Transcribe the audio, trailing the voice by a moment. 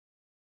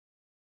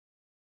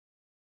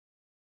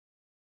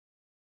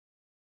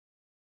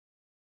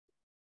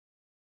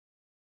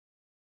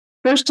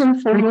First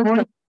and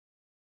foremost,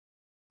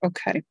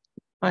 okay,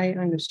 I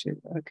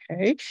understood.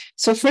 Okay,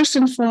 so first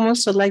and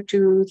foremost, I'd like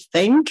to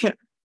thank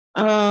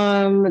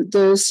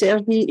the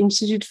Cergy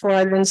Institute for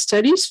Advanced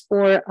Studies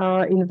for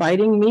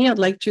inviting me. I'd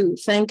like to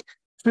thank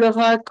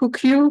Flora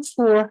Cucchiu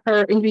for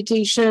her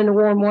invitation and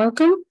warm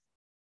welcome.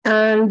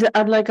 And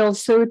I'd like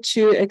also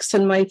to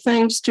extend my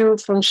thanks to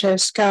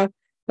Francesca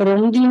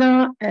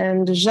Rondina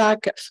and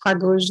Jacques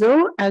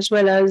Fragoso, as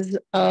well as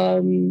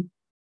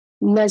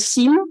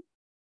Nassim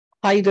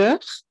Haider,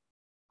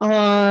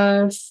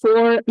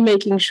 for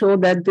making sure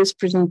that this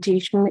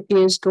presentation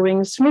is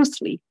going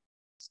smoothly.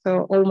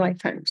 So all my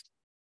thanks.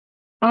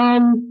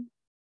 When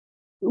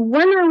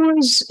I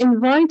was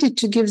invited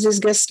to give this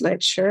guest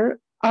lecture,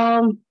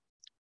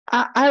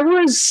 I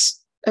was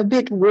a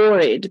bit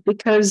worried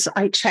because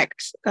I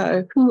checked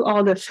who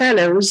are the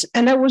fellows,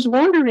 and I was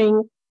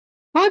wondering,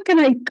 how can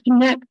I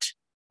connect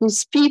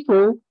with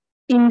people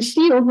in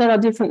fields that are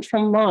different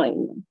from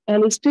mine,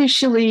 and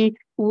especially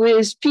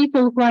with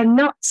people who are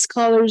not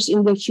scholars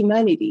in the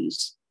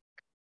humanities?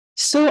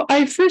 So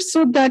I first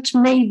thought that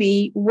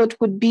maybe what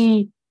would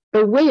be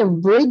a way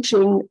of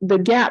bridging the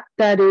gap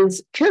that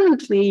is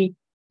currently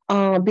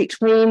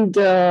between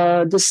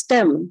the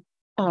STEM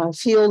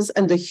fields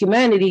and the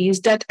humanities,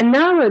 that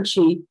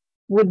analogy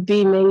would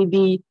be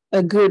maybe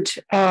a good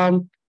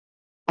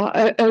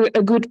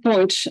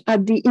point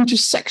at the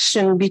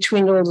intersection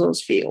between all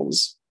those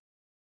fields.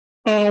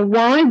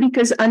 Why?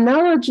 Because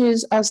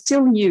analogies are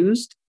still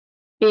used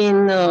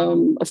in,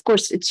 of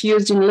course, it's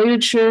used in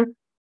literature,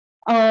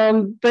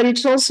 but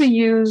it's also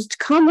used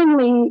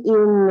commonly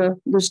in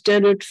the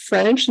standard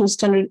French and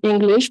standard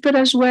English, but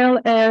as well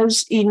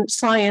as in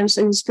science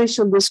and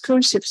especially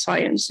discursive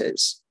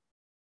sciences.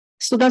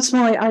 So that's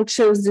why I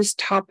chose this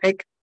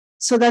topic,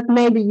 so that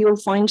maybe you'll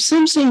find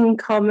something in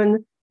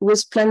common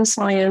with plant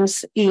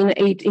science in the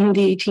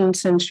 18th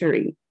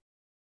century.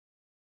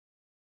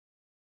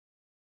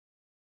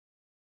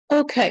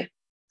 Okay.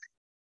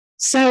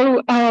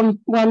 So,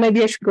 well,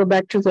 maybe I should go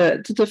back to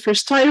the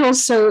first title.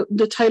 So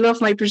the title of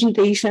my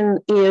presentation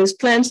is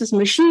Plants as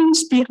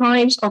Machines,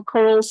 Beehives or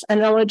Corals,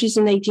 Analogies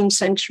in 18th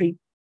Century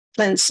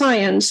Plant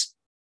Science.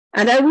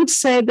 And I would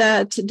say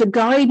that the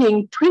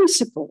guiding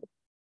principle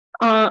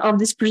of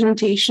this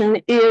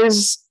presentation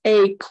is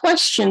a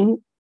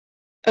question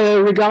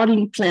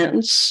regarding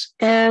plants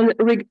and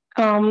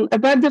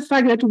about the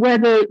fact that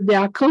whether they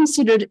are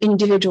considered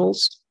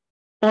individuals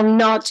or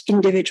not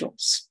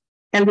individuals.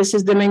 And this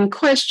is the main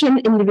question: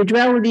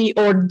 individuality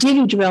or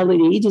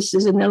individuality. This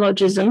is a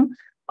neologism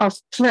of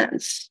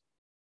plants.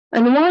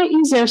 And why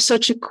is there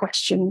such a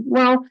question?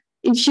 Well,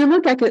 if you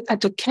look at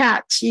a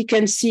cat, you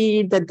can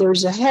see that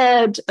there's a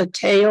head, a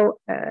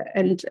tail,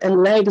 and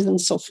legs, and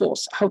so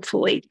forth,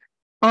 hopefully.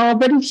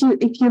 But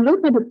if you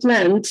look at a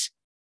plant,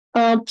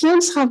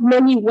 plants have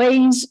many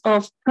ways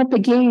of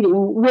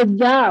propagating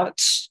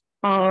without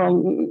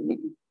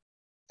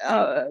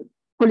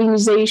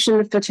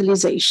pollinization,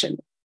 fertilization.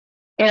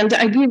 And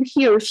I give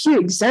here a few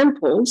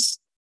examples.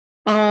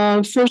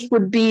 First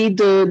would be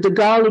the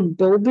garlic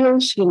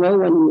bulbils,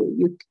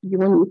 when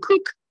you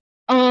cook.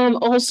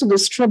 Also the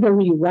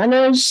strawberry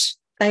runners.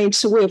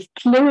 It's a way of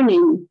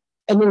cloning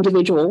an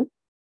individual.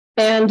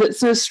 And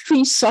those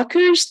tree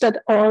suckers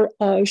that are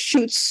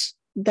shoots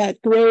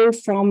that grow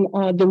from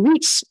the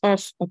roots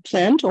of a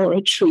plant or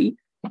a tree.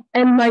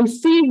 And my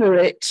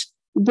favorite,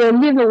 the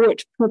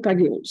liverwort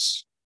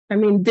propagules. I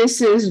mean,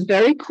 this is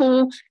very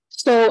cool.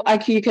 So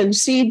you can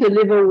see the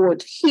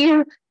liverwort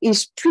here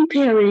is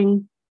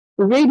preparing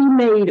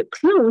ready-made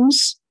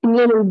clones in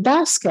little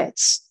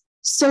baskets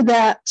so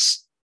that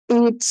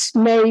it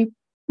may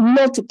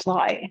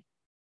multiply,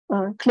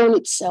 clone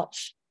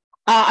itself.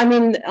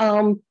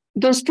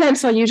 Those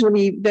plants are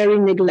usually very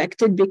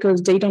neglected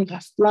because they don't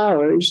have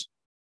flowers,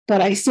 but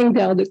I think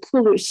they are the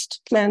coolest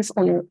plants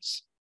on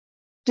earth.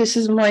 This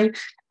is my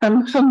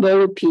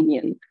humble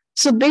opinion.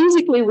 So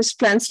basically with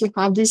plants, you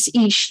have this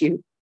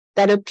issue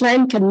that a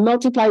plant can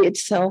multiply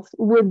itself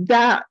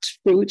without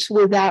fruits,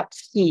 without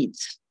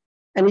seeds,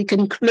 and it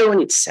can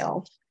clone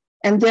itself.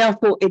 And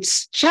therefore,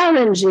 it's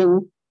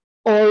challenging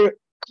or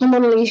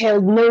commonly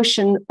held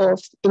notion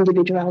of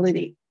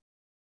individuality.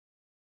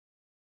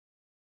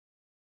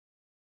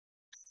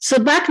 So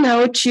back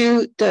now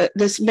to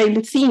this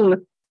main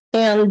theme.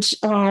 And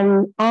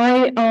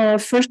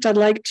I'd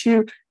like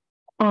to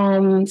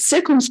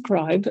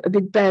circumscribe a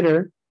bit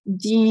better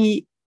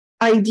the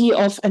idea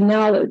of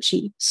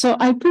analogy. So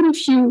I put a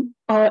few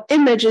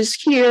images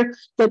here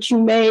that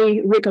you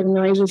may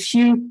recognize, a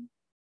few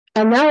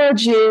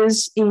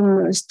analogies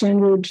in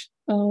standard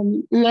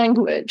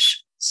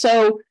language.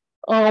 So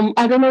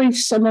I don't know if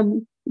some of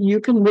you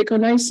can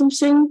recognize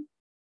something.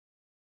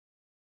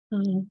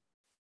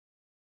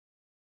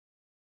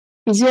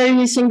 Is there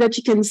anything that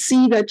you can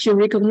see that you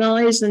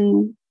recognize?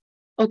 And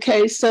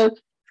okay, so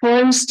for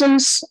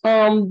instance,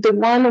 the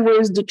one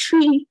with the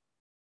tree,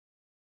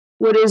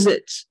 what is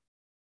it?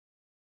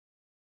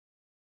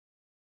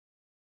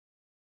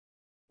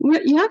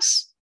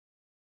 Yes,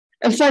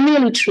 a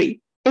family tree.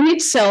 In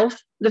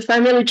itself, the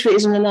family tree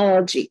is an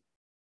analogy.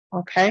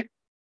 Okay.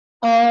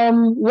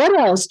 What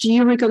else? Do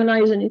you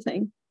recognize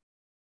anything?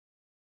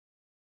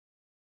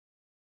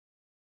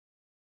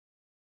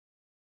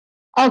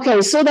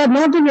 Okay, so that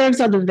not the nerves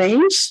are the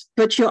veins,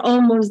 but you're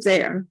almost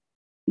there.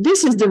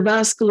 This is the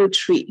vascular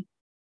tree.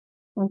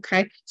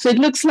 Okay, so it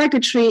looks like a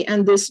tree,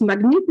 and this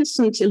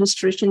magnificent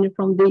illustration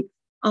from the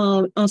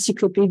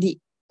encyclopedia.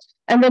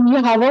 And then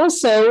you have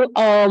also,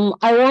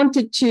 I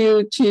wanted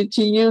to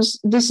use,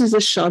 this is a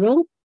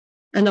shuttle,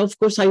 and of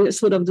course I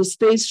sort of the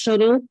space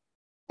shuttle.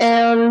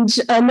 And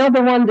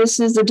another one, this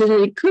is the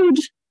genetic code,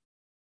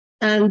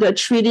 and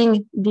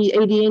treating the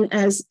ADN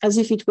as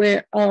if it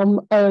were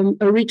a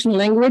written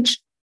language.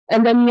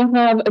 And then you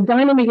have a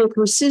dynamic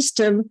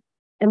ecosystem,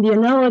 and the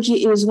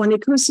analogy is when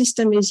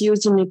ecosystem is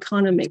used in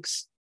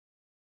economics,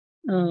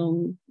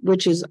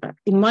 which is,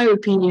 in my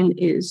opinion,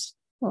 is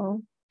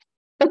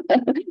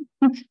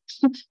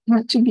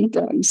not to be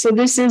done. So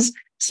this is,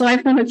 so I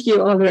found a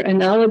few other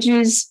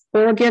analogies.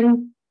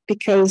 Organ,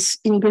 because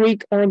in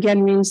Greek,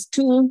 organ means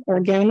tool,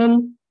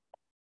 organon.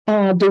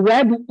 The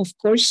web, of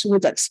course,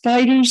 with that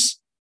spiders,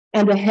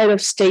 and the head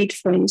of state,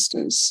 for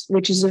instance,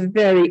 which is a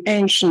very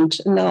ancient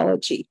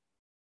analogy.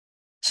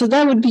 So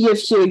that would be a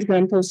few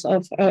examples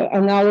of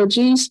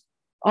analogies.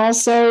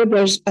 Also,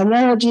 there's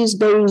analogies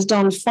based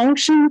on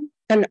function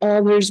and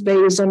others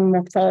based on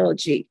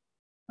morphology.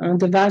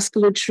 The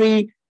vascular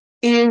tree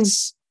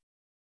is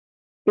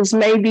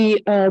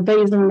maybe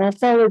based on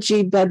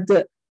morphology, but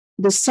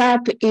the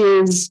sap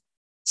is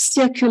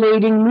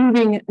circulating,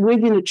 moving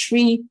within a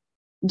tree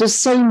the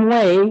same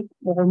way,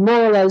 or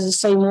more or less the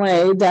same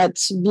way, that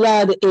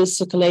blood is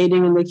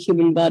circulating in the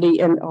human body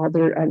and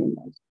other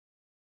animals.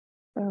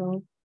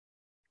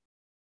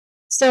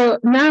 So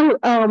now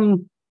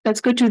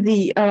let's go to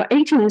the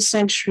 18th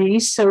century.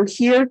 So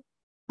here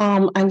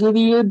I'm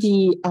giving you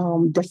the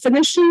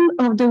definition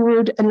of the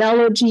word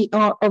analogy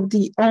of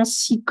the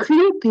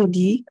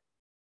encyclopedia,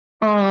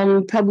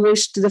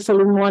 published, the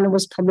following one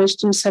was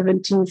published in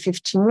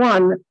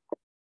 1751.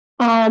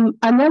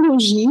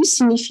 Analogie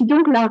signifie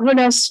donc la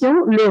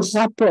relation, le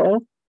rapport,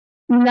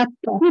 la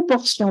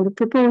proportion, the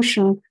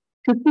proportion,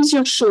 que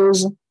plusieurs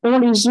choses ont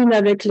les unes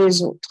avec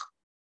les autres,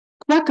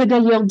 quoique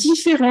d'ailleurs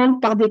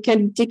différentes par des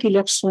qualités qui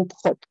leur sont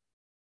propres.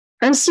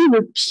 Ainsi,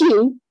 le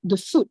pied, the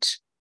foot,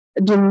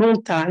 d'une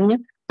montagne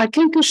a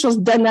quelque chose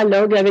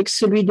d'analogue avec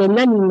celui d'un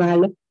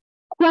animal,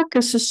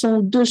 quoique ce sont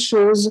deux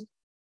choses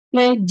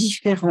très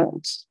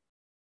différentes.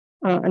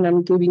 And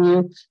I'm giving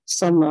you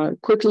some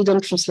quickly done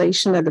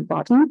translation at the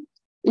bottom.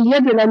 Il y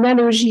a de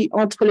l'analogie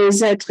entre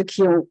les êtres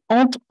qui ont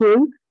entre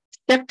eux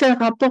certains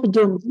rapports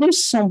de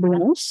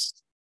ressemblance,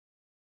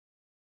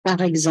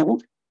 par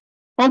exemple,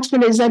 entre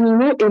les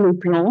animaux et les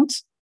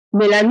plantes,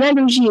 mais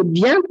l'analogie est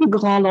bien plus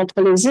grande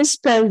entre les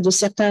espèces de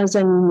certains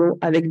animaux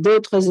avec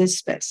d'autres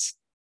espèces.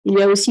 Il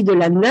y a aussi de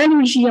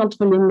l'analogie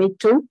entre les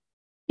métaux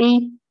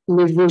et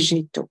les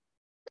végétaux.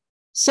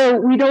 So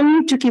we don't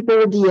need to keep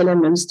all the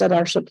elements that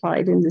are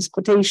supplied in these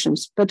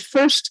quotations, but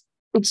first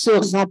it's a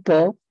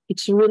rapport,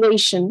 it's a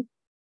relation,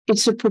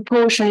 it's a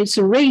proportion, it's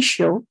a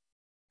ratio,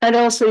 and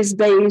also is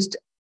based,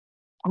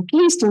 at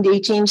least in the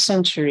 18th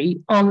century,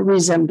 on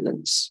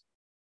resemblance.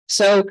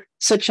 So,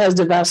 such as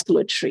the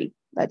vascular tree.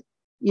 But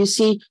you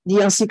see,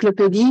 the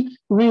encyclopedia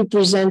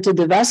represented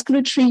the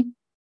vascular tree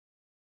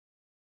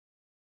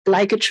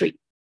like a tree.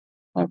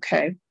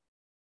 Okay.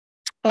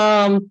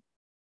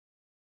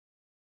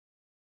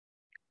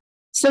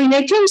 So in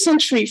 18th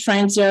century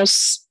France,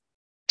 there's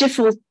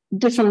different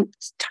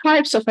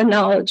types of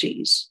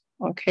analogies.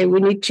 Okay, we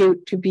need to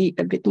be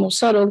a bit more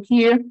subtle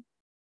here.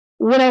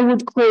 What I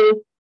would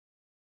call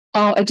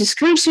a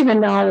discursive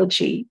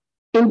analogy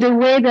in the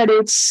way that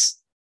it's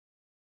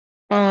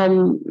a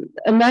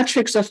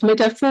matrix of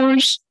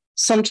metaphors,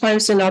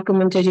 sometimes an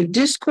argumentative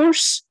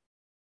discourse.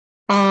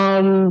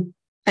 And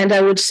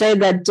I would say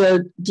that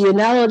the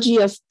analogy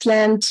of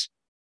plant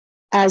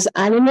as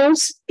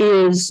animals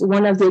is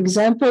one of the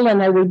examples,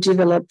 and I will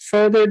develop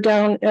further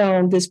down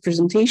this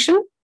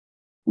presentation.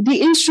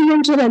 The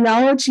instrumental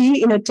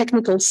analogy in a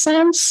technical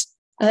sense,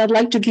 and I'd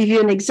like to give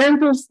you an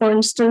example. For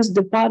instance,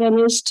 the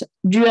botanist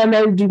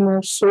Duhamel du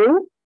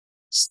Monceau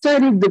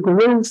studied the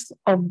growth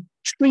of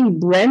tree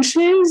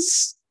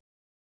branches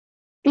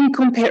in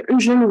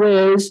comparison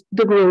with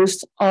the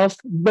growth of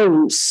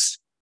bones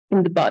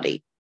in the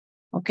body.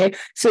 Okay,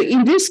 so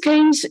in this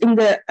case, in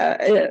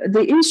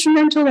the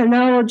instrumental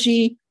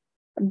analogy,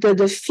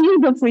 the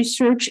field of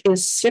research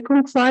is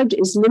circumscribed,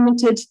 is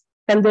limited,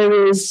 and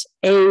there is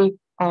a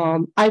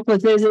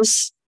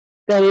hypothesis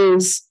that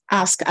is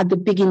asked at the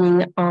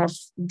beginning of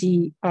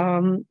the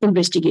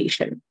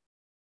investigation.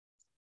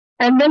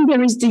 And then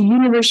there is the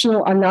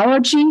universal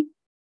analogy,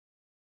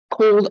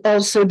 called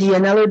also the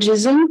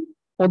analogism,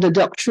 or the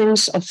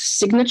doctrines of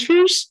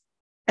signatures.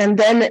 And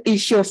then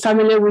if you're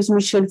familiar with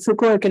Michel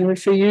Foucault, I can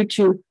refer you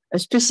to a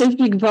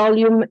specific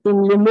volume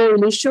in Les mots et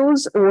les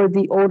choses, or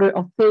the order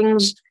of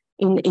things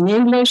in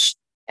English.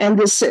 And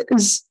this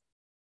is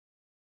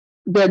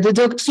the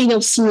doctrine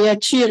of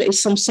signature is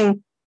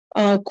something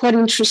quite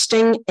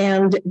interesting.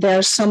 And there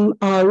are some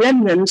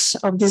remnants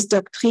of this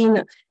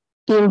doctrine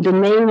in the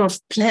name of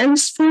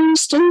plants, for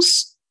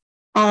instance.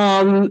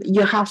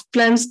 You have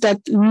plants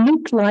that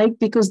look like,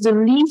 because the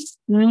leaf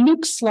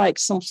looks like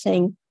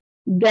something,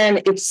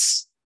 then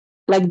it's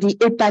like the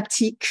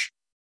hepatic,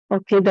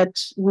 okay, that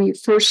we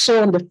first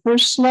saw on the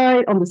first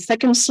slide. On the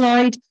second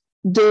slide,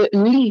 the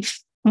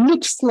leaf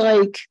looks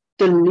like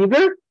the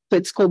liver, so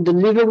it's called the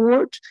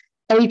liverwort,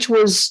 and it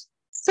was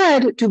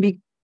said to be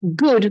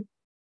good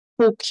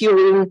for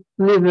curing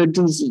liver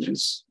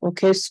disease.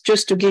 Okay, so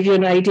just to give you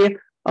an idea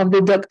of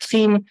the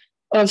doctrine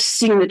of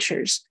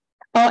signatures.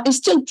 It's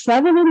still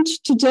prevalent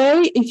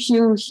today. If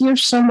you hear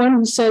someone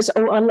who says,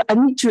 "Oh, I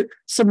need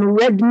some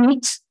red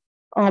meat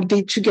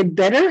to get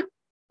better,"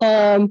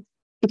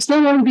 it's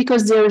not only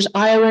because there's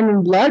iron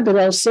in blood, but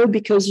also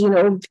because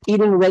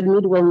eating red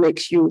meat will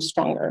make you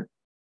stronger.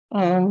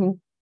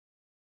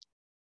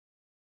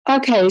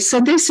 Okay,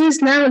 so this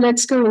is now.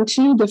 Let's go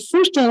into the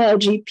first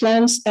analogy: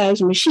 plants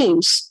as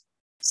machines.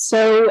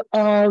 So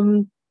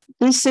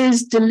this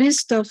is the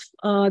list of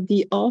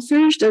the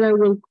authors that I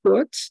will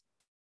quote.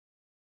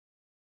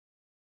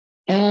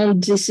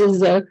 And this is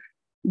the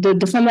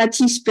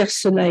dramatis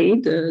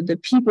personae, the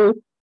people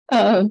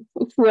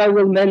who I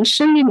will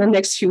mention in the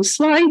next few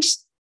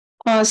slides.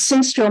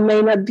 Since you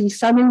may not be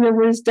familiar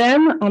with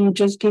them, I'm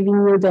just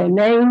giving you their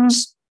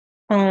names,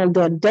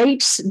 their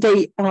dates.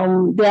 They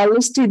are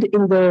listed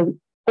in the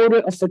order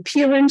of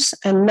appearance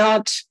and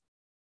not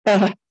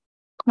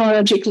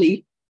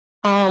chronologically.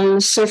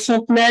 So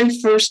Fontenelle,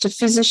 first a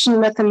physician,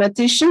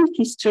 mathematician,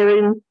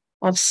 historian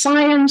of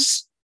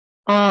science,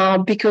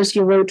 because he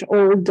wrote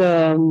all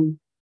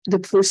the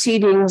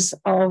proceedings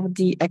of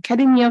the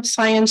Academy of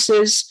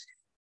Sciences.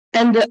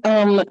 And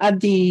at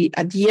the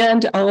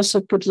end, I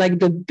also put like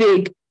the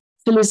big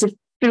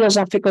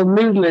philosophical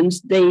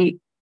movements they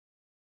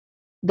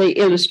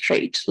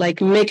illustrate,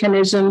 like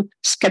mechanism,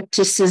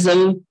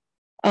 skepticism.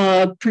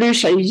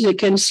 Plus, as you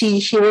can see,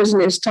 he was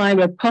in his time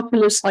a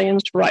popular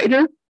science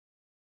writer,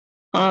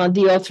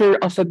 the author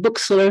of a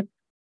bookseller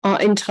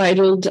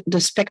entitled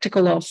The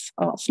Spectacle of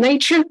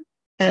Nature,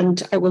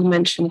 and I will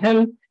mention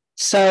him.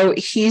 So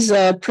he's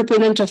a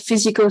proponent of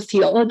physical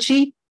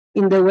theology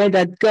in the way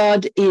that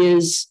God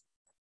is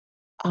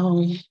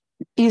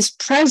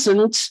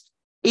present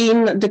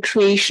in the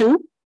creation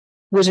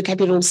with a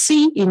capital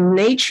C, in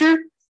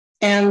nature,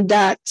 and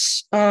that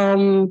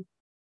all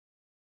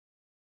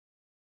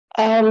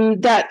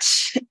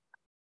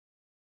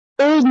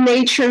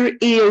nature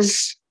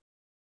is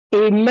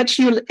a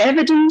material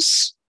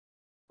evidence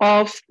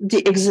of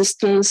the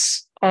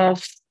existence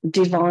of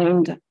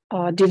divine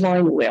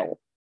will,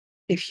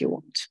 if you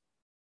want.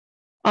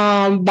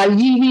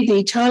 Baglivi, the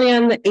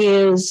Italian,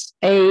 is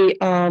an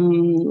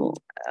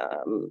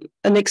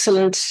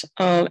excellent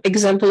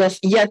example of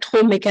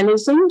iatro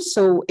mechanism.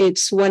 So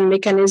it's one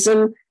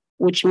mechanism,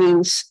 which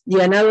means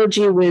the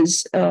analogy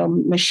with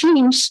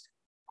machines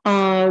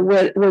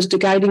was the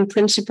guiding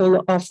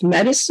principle of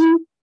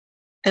medicine.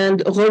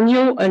 And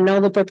Regnault,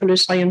 another popular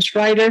science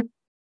writer,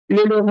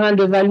 Le Lorrain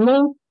de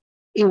Valmont,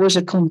 he was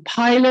a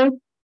compiler.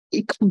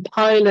 He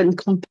compiled and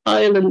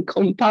compiled and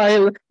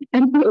compiled,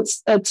 and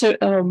it's a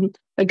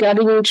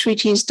gardening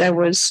treatise that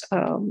was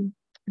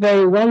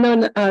very well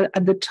known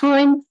at the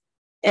time.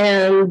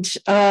 And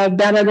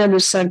Bernardin de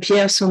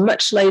Saint-Pierre, so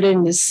much later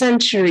in this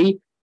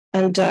century,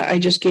 and I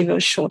just gave a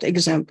short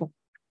example.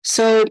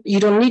 So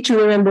you don't need to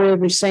remember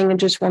everything. I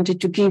just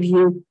wanted to give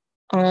you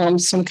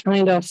some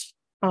kind of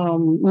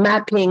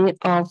mapping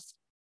of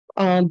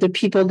the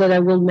people that I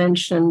will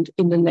mention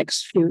in the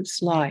next few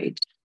slides.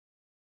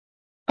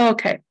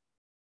 Okay.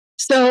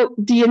 So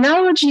the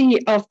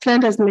analogy of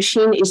plant as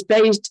machine is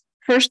based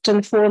first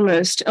and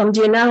foremost on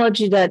the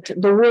analogy that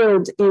the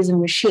world is a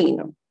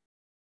machine.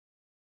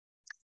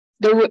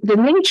 The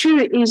nature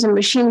is a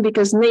machine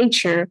because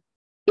nature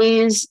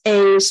is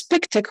a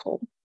spectacle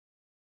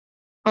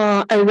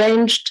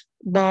arranged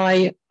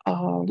by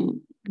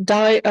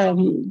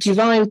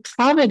divine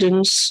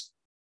providence,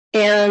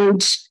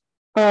 and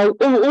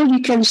all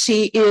you can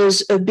see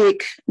is a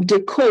big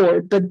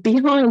decor, but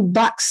behind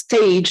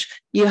backstage,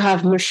 you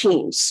have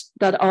machines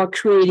that are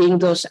creating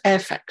those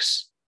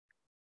effects.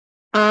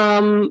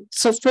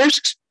 So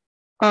first,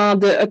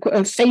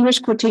 a famous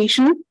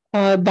quotation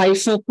by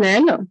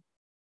Fontenelle.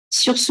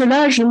 Sur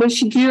cela, je me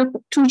figure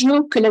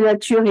toujours que la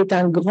nature est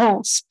un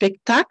grand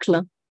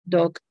spectacle,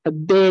 donc a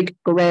big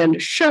grand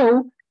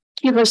show,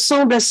 qui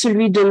ressemble à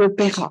celui de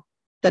l'opéra,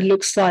 that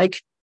looks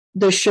like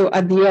the show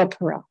at the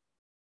opera.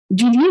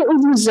 Du lieu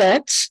où vous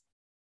êtes,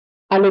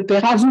 à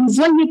l'opéra, vous ne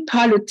voyez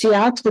pas le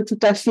théâtre tout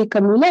à fait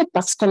comme il est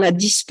parce qu'on a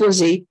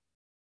disposé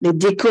les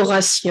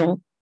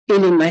décorations et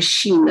les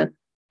machines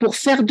pour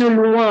faire de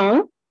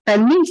loin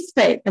un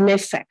effet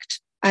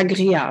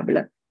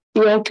agréable. Et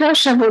on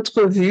cache à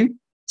votre vue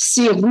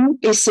ces roues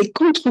et ces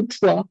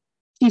contrepoids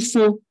qui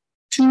font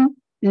tous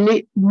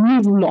les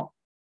mouvements.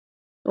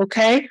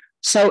 Okay?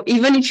 So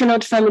even if you're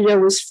not familiar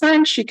with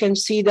French, you can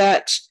see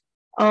that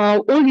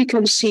all you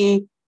can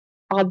see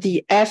are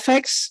the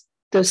effects,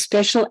 the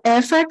special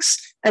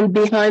effects, and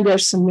behind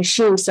there's some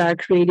machines that are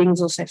creating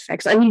those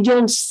effects, and you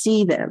don't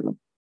see them.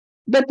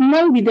 But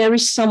maybe there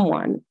is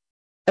someone,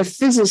 a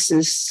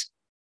physicist,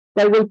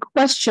 that will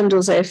question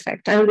those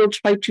effects and will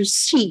try to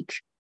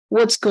seek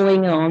what's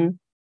going on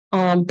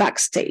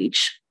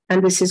backstage.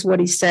 And this is what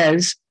he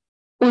says.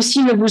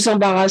 Aussi ne vous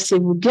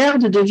embarrassez-vous guère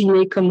de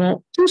deviner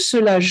comment tout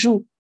cela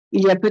joue.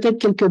 Il y a peut-être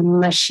quelques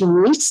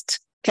machinistes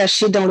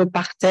cachés dans le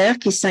parterre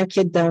qui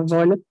s'inquiètent d'un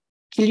vol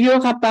qui lui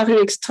aura paru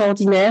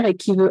extraordinaire et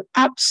qui veut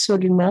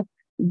absolument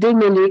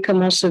démêler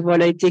comment ce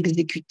vol a été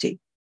exécuté.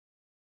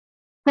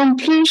 From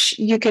Plish,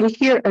 you can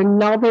hear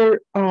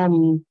another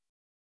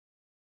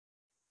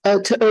a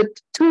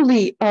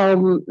totally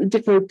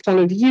different point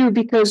of view,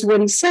 because what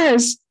he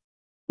says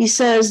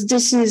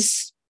this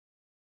is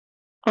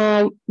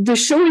the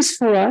show is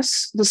for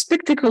us, the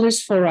spectacle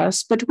is for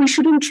us, but we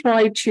shouldn't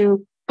try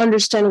to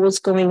understand what's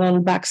going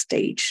on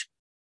backstage.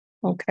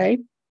 Okay.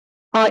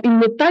 Il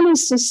n'est pas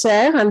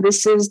nécessaire, and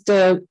this is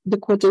the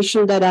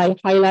quotation that I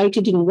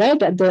highlighted in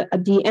red at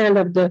the end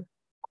of the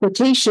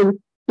quotation,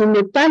 il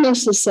n'est pas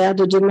nécessaire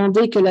de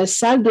demander que la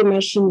salle des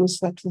machines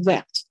soit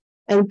ouverte.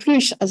 And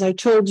Plish, as I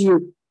told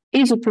you,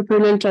 is a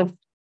proponent of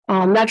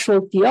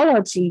natural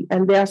theology,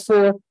 and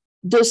therefore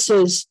this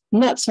is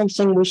not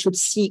something we should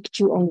seek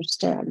to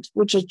understand.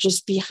 We should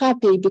just be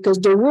happy because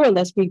the world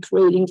has been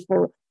created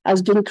for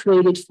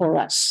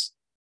us.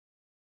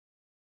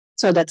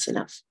 So that's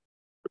enough.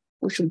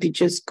 We should be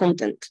just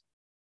content.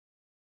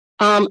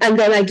 And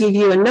then I give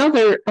you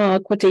another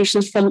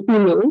quotation from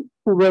Uno,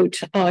 who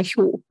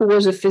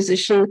was a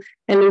physician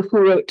and who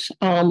wrote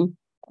a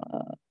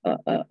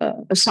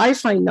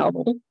sci-fi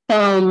novel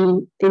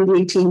in the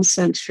 18th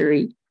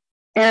century.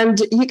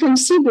 And you can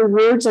see the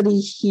words that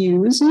he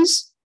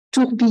uses: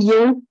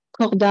 tourbillon,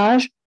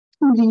 cordage,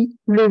 poulie,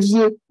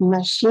 levier,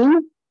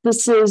 machine.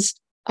 This is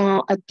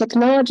a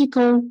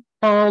technological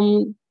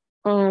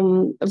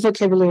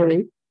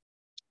vocabulary.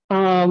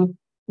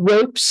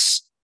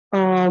 Ropes,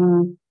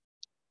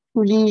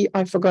 pulley,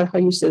 I forgot how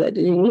you say that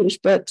in English,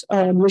 but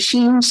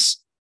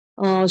machines,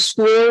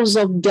 swirls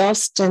of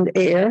dust and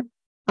air.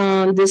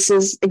 This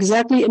is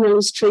exactly an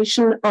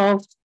illustration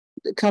of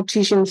the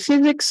Cartesian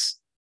physics,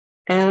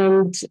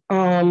 and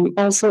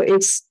also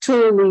it's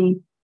totally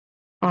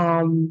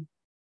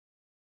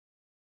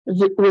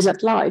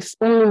without life,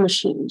 only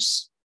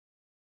machines.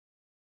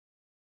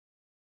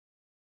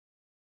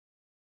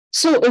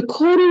 So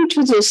according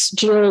to this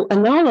general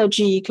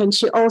analogy, you can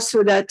see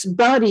also that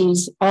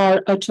bodies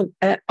are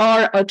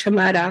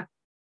automata.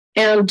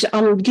 And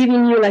I'm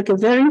giving you like a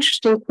very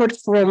interesting quote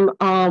from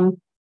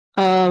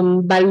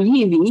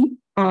Baglivi,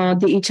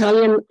 the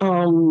Italian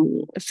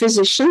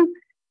physician,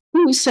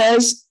 who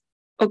says,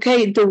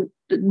 okay,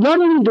 not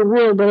only the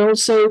world, but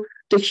also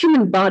the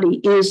human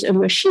body is a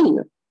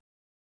machine.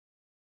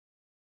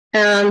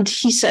 And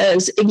he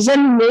says,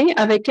 examinez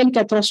avec quelque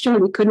attention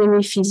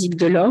l'économie physique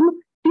de l'homme.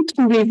 Où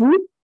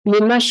trouvez-vous les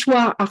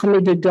mâchoires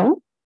armées de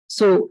dents?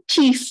 So,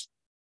 teeth.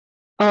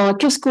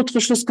 Qu'est-ce qu'autre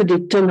chose que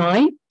des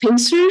tenailles?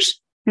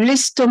 Pincers.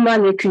 L'estomac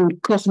n'est qu'une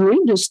cornue.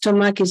 The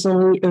stomach is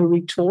only a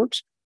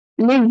retort.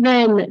 Les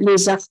veines,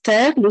 les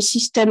artères, le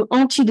système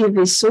entier des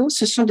vaisseaux,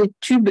 ce sont des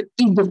tubes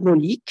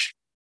hydrauliques,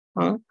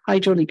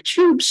 hydraulic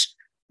tubes.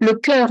 Le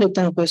cœur est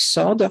un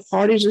ressort. The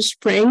heart is a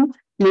spring.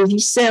 Les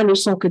viscères ne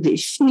sont que des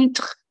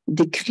filtres,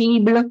 des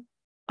cribles,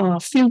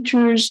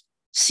 filters,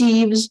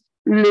 sieves.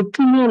 Le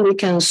poumon n'est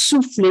qu'un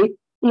soufflet,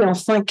 et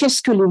enfin,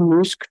 qu'est-ce que les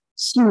muscles?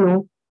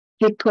 Sinon,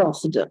 les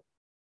cordes.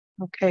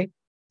 Okay,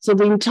 so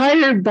the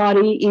entire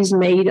body is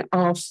made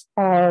of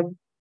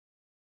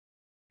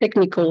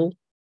technical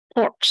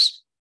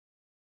parts.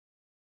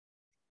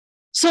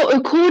 So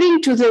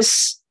according to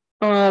this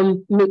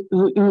mechanism,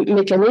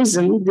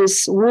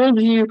 this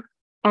worldview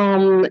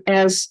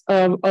as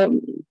of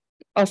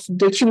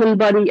the human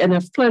body and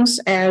of plants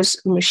as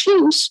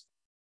machines,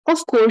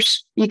 of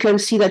course, you can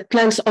see that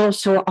plants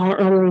also are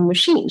only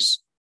machines.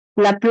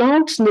 La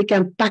plante n'est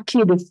qu'un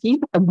paquet de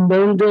fibres, a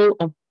bundle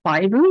of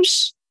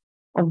fibers,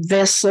 of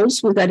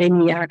vessels without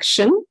any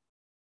action.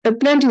 A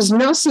plant is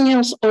nothing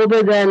else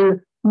other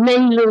than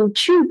many little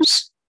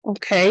tubes,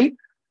 okay?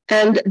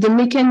 And the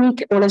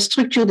mécanique or la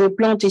structure des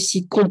plantes est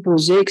si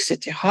composée,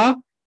 etc.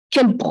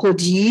 Quel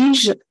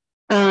prodige!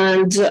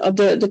 And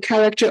the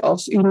character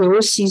of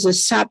Uno sees a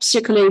sap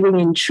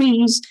circulating in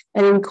trees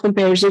and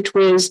compares it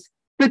with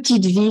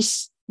petite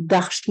vis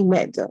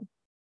d'Archimède.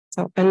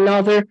 So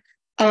another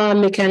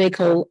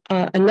mechanical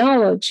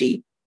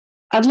analogy.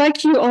 I'd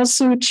like you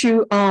also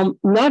to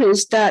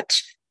notice that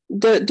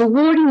the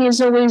wording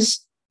is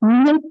always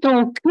ne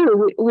tant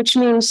que, which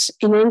means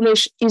in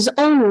English is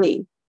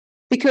only,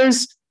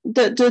 because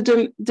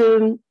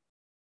the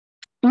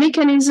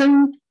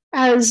mechanism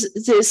has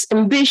this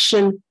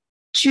ambition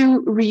to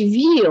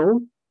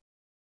reveal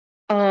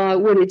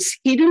what is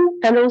hidden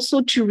and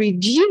also to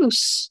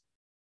reduce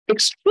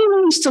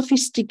extremely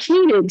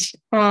sophisticated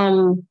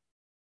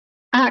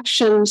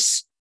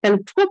actions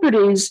and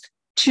properties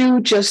to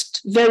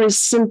just very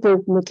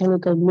simple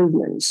mechanical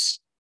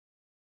movements.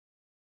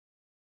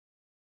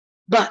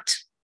 But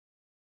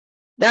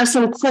there are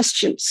some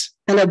questions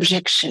and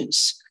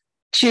objections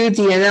to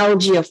the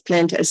analogy of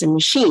plant as a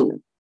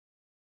machine.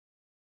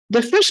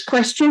 the first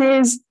question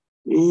is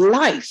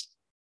life.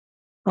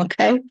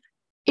 Okay,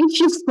 if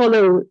you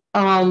follow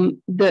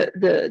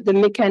the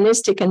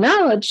mechanistic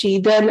analogy,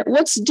 then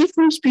what's the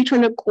difference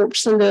between a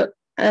corpse and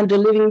a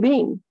living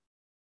being?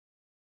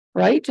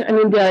 Right? I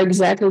mean, they are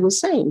exactly the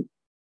same,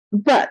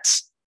 but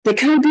they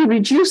can be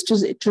reduced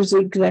to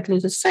exactly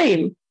the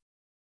same.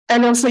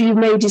 And also, you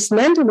may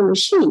dismantle a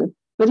machine,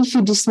 but if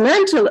you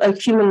dismantle a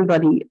human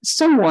body,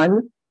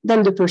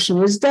 then the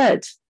person is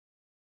dead.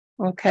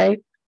 Okay,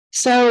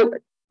 so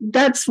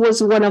that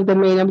was one of the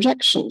main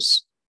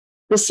objections.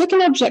 The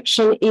second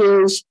objection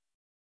is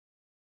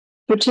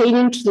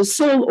pertaining to the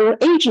soul or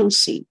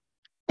agency.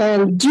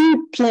 And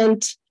do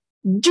plant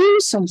do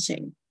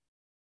something?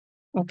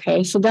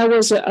 Okay, so that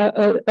was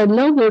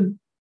another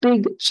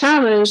big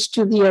challenge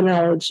to the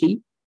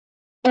analogy.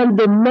 And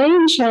the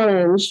main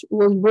challenge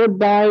was brought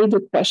by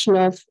the question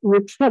of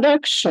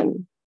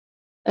reproduction.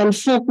 And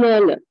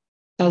Fontenelle,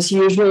 as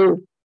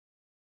usual,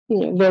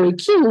 very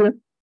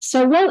keen.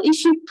 So, well,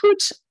 if you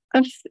put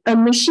a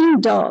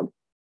machine dog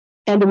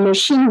and a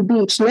machine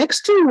beach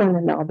next to one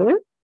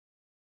another,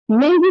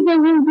 maybe there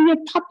will be a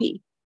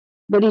puppy.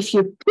 But if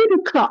you put a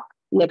clock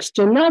next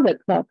to another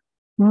clock,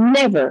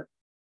 never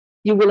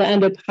you will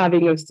end up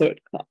having a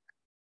third clock.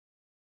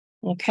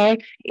 Okay?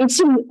 And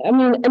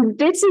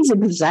this is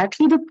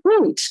exactly the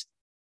point.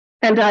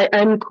 And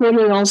I'm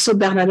quoting also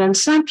Bernard and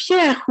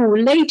Saint-Pierre, who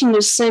late in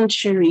the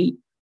century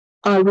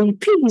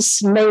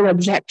repeats main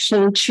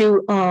objection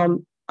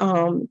to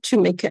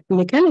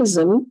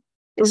mechanism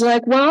is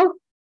like, well,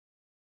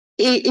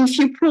 if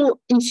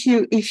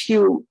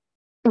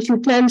you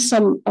plant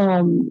some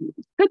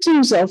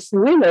cuttings of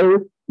willow,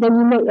 then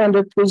you may end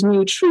up with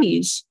new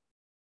trees,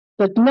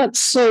 but not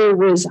so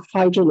with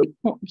hydraulic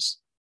pumps.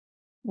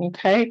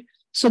 Okay,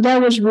 so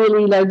that was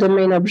really like the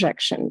main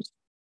objection.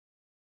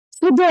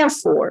 So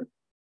therefore,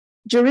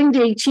 during the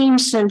 18th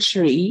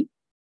century,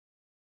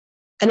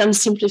 and I'm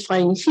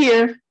simplifying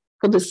here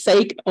for the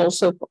sake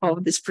also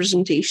of this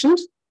presentation,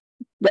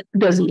 that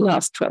doesn't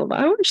last 12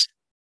 hours,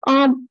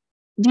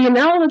 the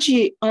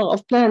analogy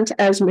of plant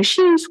as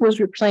machines was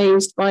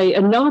replaced by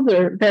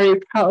another very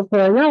powerful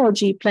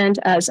analogy, plant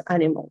as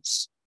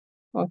animals.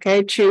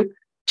 Okay,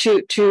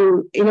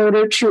 in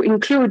order to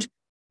include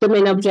the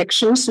main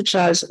objections such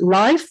as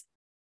life,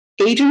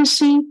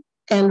 agency,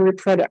 and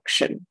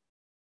reproduction.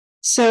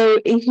 So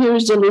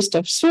here's the list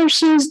of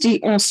sources: the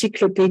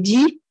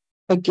Encyclopédie,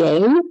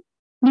 again,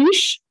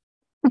 Pluche,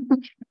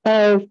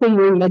 whom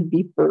we met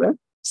before,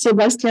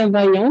 Sébastien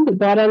Vaillant, the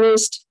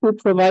botanist who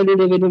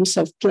provided evidence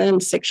of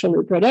plant sexual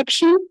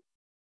reproduction,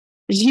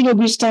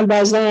 Gilles-Augustin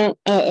Bazin,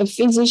 a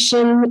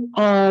physician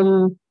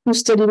who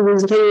studied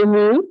with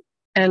Réaumur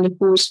and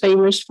who was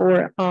famous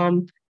for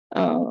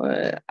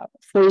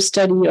his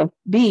study of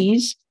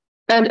bees,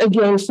 and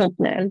again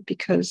Fontenelle,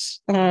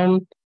 because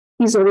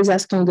he's always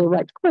asking the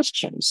right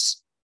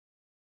questions.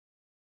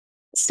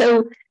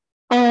 So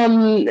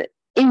in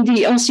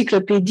the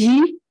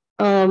Encyclopédie,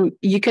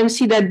 you can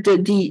see that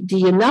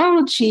the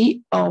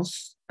analogy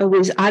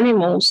with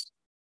animals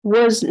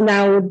was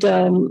now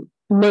the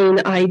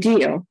main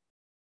idea.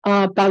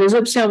 Par les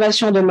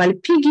observations de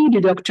Malpighi, du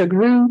Dr.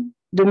 Grew,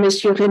 de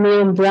Messieurs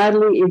René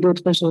Bradley et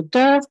d'autres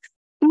auteurs,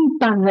 il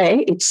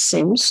paraît, it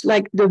seems,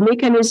 like the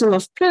mechanism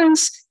of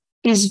plants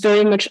is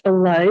very much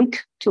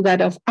alike to that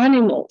of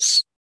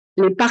animals.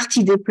 Les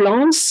parties des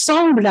plantes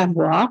semblent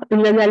avoir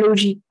une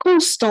analogie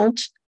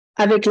constante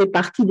avec les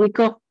parties des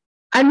corps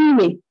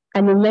animés,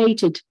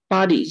 animated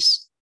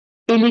bodies.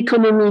 Et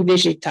l'économie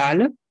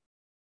végétale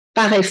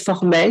paraît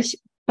formée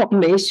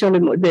sur le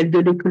modèle de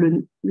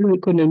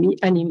l'économie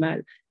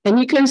animale. And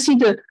you can see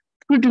the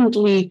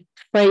prudently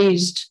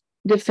phrased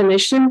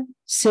definition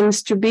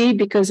seems to be,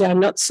 because they are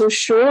not so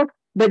sure,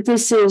 but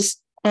this is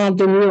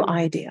the new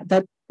idea,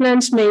 that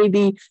plants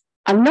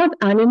are not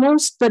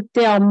animals, but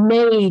they are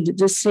made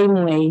the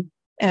same way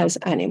as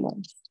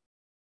animals.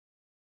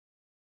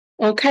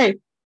 Okay,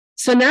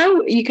 so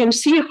now you can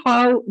see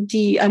how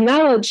the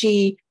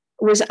analogy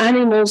with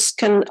animals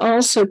can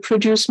also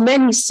produce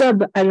many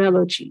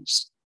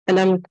sub-analogies. And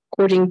I'm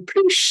quoting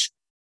Pluche.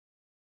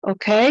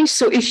 Okay,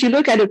 so if you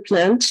look at a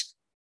plant,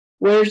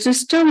 where's the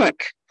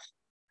stomach?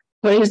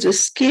 Where is the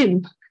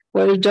skin?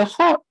 Where is the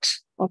heart?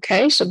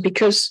 Okay, so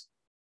because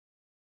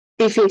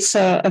if it's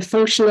a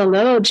functional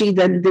analogy,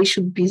 then they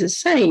should be the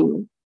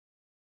same.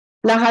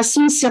 La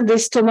racine sert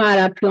d'estomac à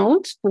la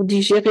plante pour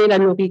digérer la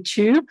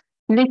nourriture.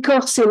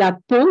 L'écorce et la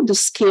peau, the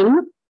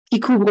skin, qui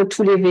couvre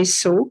tous les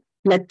vaisseaux.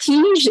 La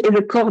tige est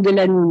le corps de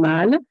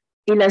l'animal.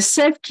 Et la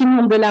sève qui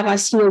monte de la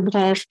racine aux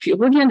branches, puis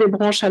revient des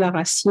branches à la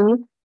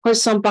racine,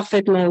 ressemble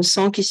parfaitement au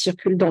sang qui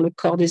circule dans le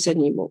corps des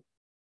animaux.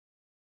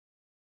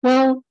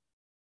 Well,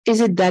 is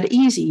it that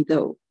easy,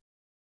 though?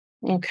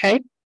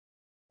 Okay.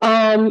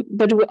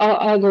 But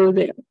I'll go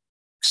there.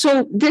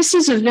 So this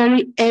is a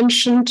very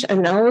ancient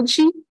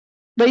analogy,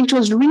 but it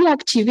was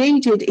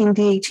reactivated in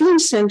the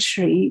 18th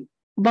century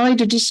by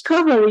the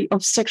discovery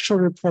of sexual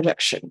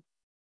reproduction.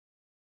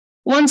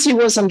 Once it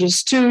was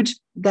understood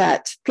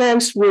that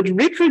plants would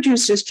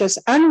reproduce just as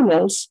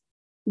animals,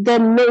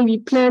 then maybe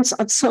plants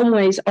in some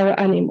ways are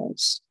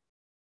animals.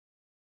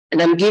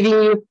 And I'm giving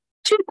you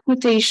two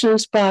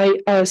quotations by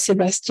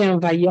Sébastien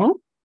Vaillant,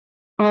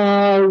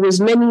 with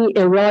many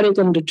erotic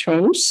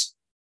undertones.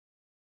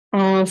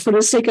 For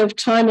the sake of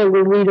time, I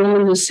will read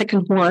only the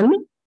second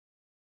one.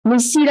 Mais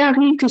s'il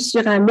arrive que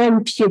sur un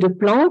même pied de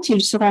plante,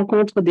 il se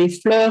rencontre des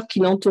fleurs qui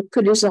n'entourent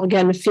que des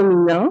organes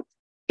féminins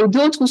et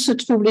d'autres où se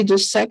trouvent les deux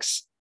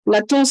sexes,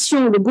 la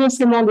tension et le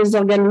gonflement des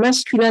organes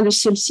masculins de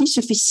celles-ci se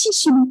fait si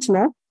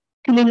subitement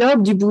que les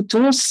lobes du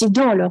bouton,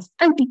 cédant à leur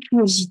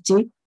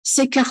impétuosité,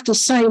 s'écartent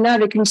çà et là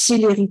avec une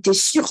célérité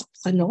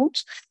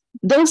surprenante.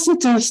 Dans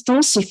cet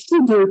instant, ces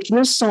fougueux qui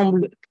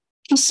semblent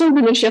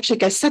ne chercher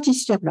qu'à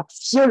satisfaire leur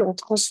violent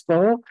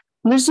transport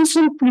ne se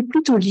sentent plus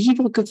plutôt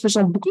libres que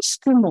faisant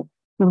brusquement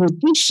une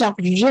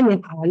décharge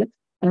générale,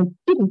 un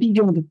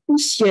tourbillon de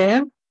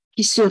poussière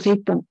qui se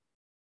répand,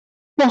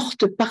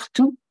 porte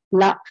partout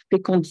la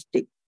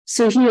fécondité.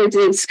 So here it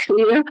is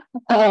clear.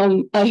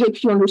 I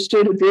hope you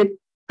understood a bit.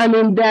 I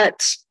mean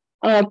that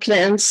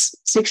plants'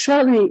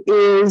 sexuality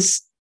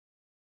is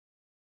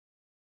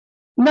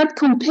not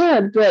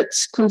compared but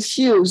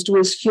confused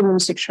with human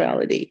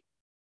sexuality.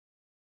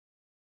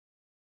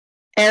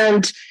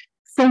 And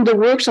from the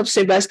works of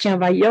Sébastien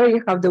Vaillant,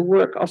 you have the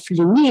work of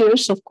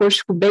Linnaeus, of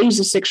course, who based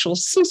the sexual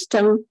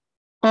system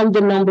on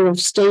the number of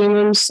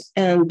stamens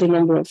and the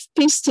number of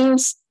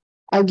pistils.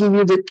 I'll give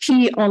you the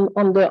key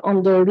on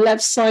the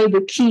left side,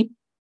 the key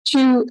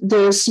to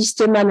the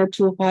Systema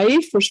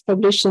Naturae, first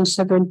published in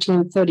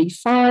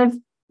 1735.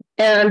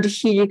 And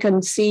here you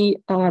can see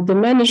the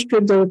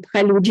manuscript of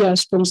Preludia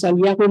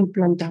Sponsaliarum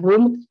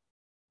Plantarum,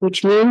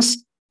 which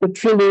means the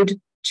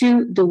prelude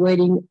to the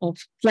wedding of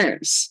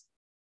plants,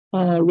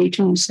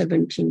 written in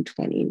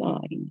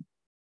 1729.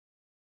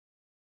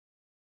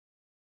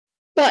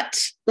 But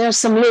there are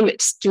some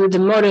limits to the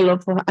model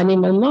of an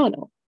animal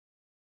model,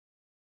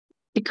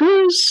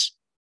 because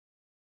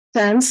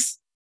plants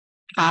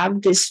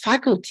have this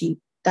faculty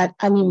that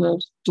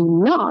animals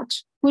do not,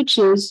 which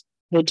is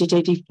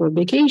vegetative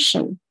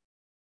propagation.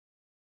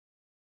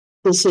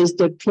 This is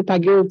the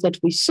propagule that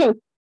we saw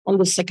on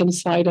the second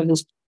slide of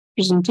this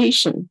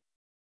presentation.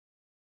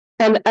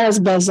 And as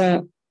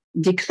Bazin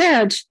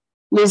declared,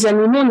 les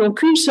animaux n'ont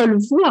qu'une seule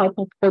voie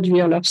pour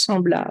produire leurs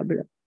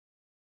semblables.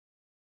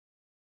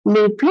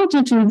 Les plantes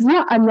ont une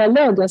voie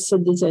analogue à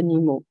celle des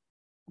animaux.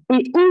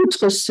 Et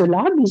outre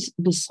cela,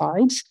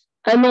 besides,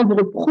 un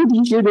nombre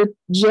prodigieux de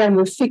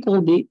germes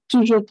fécondés,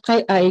 toujours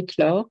prêts à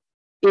éclore,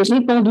 et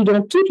répandus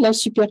dans toute la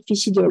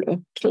superficie de leur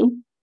tronc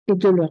et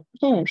de leurs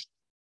branches.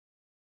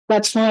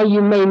 That's why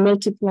you may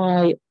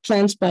multiply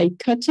plants by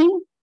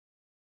cutting,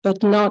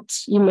 but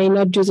you may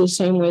not do the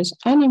same with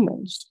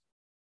animals.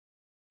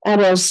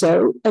 And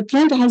also, a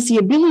plant has the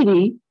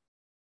ability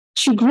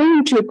to grow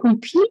into a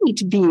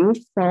complete being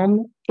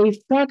from a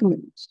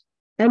fragment.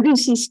 And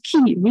this is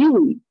key,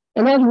 really.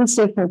 And as we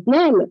say,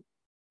 Fontenelle,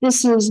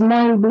 this is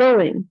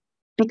mind-blowing,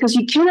 because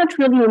you cannot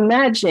really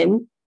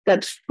imagine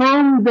that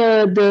from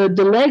the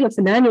leg of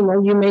an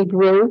animal, you may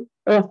grow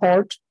a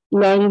heart,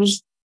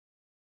 lungs,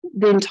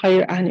 the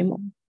entire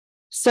animal.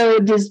 So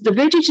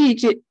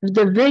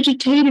the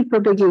vegetative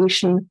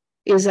propagation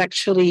is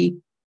actually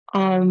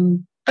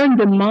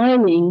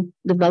undermining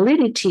the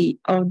validity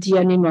of the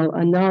animal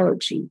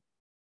analogy.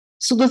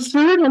 So the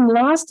third and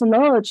last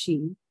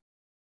analogy,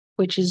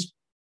 which is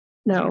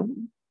now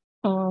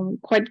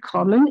quite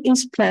common,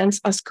 is plants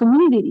as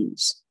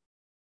communities.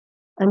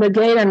 And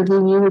again, I'm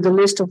giving you the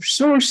list of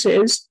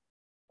sources,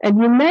 and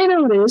you may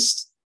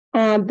notice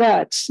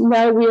that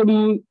now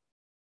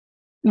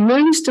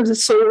most of the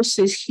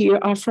sources here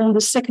are from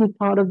the second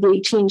part of the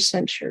 18th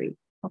century,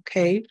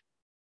 okay?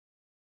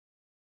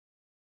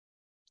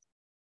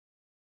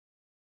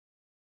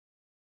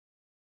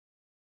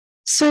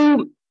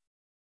 So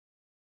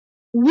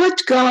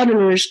what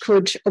gardeners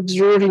could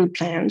observe in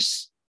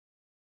plants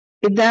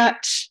is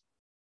that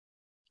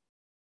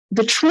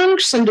the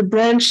trunks and the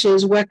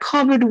branches were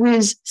covered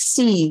with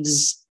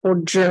seeds or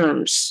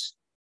germs,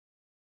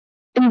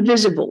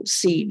 invisible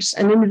seeds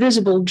and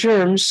invisible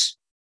germs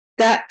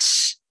that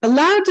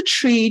allowed the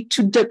tree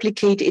to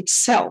duplicate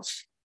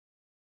itself.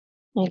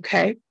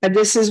 Okay, and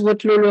this is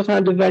what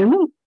Laurent de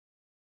Valmont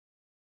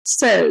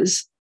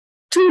says.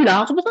 Tout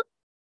l'arbre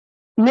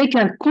n'est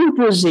qu'un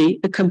composé,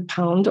 a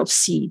compound of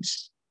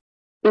seeds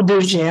et de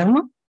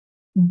germes,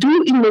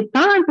 d'où il n'est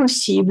pas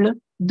impossible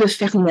de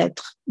faire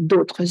naître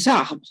d'autres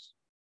arbres.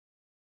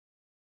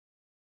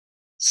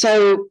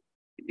 So,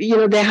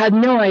 they had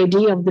no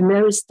idea of the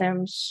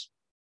meristems,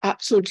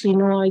 absolutely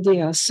no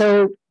idea.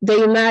 So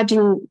they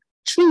imagined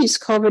trees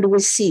covered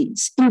with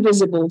seeds,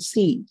 invisible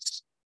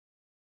seeds.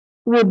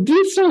 What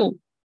Buffon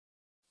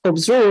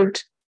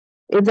observed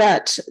is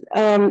that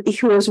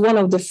he was one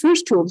of the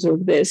first to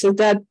observe this, is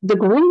that the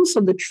growth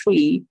of the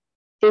tree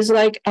is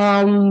like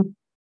a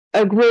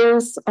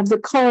growth of the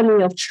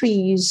colony of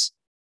trees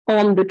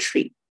on the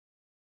tree.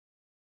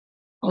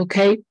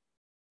 Okay?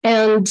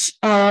 And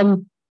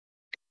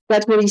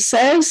that's what he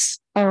says.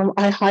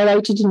 I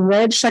highlighted in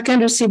red. Chacun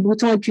de ces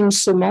boutons est une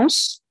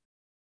semence.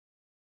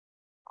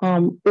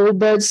 all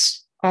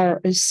buds are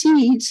a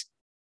seed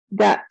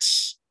that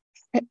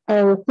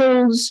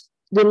holds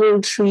the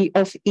little tree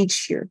of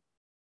each year.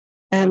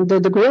 And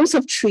the growth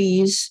of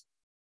trees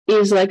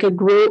is like a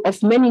growth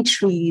of many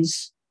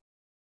trees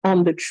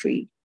on the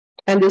tree.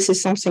 And this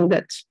is something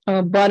that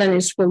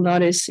botanists will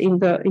notice in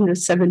the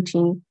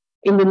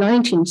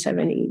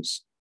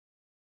 1970s.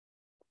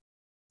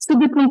 So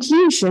the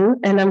conclusion,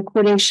 and I'm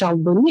quoting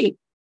Charles Bonnet,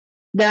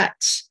 that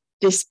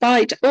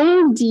despite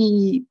all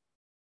the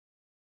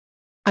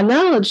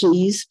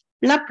analogies,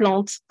 la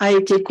plante a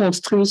été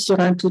construite sur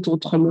un tout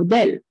autre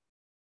modèle.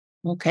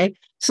 Okay,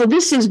 so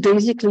this is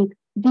basically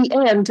the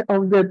end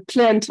of the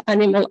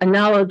plant-animal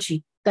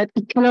analogy, that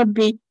it cannot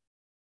be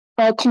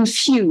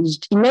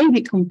confused. It may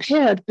be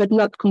compared, but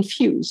not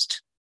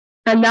confused.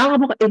 Un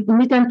arbre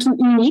est un tout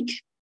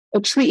unique. A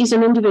tree is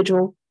an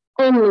individual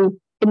only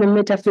in a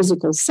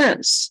metaphysical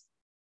sense.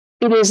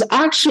 It is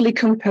actually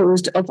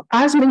composed of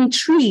as many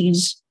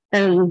trees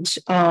and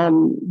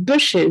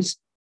bushes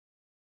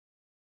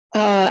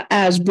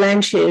as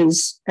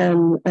branches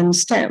and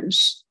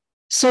stems.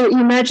 So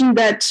imagine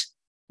that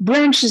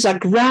branches are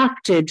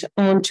grafted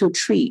onto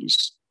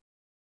trees.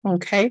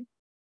 Okay,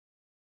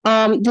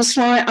 that's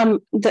why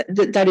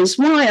that is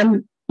why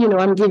I'm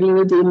giving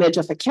you the image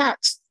of a cat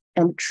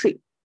and a tree.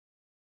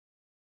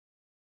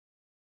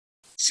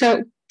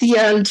 So the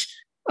end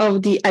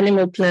of the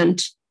animal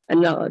plant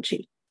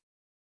analogy.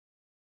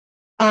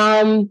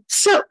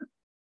 So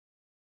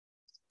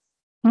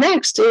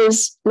next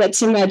is,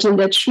 let's imagine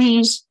that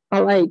trees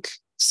are like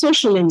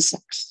social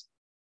insects,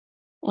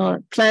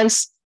 or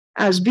plants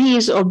as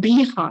bees or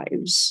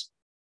beehives.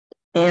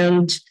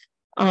 And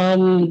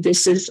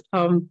this is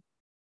a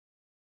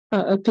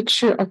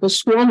picture of a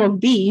swarm of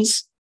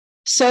bees.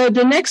 So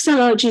the next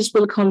analogies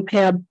will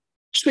compare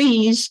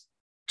trees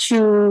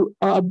to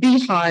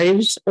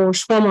beehives or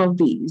swarm of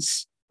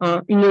bees.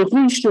 Une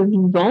ruche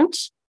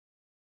vivante,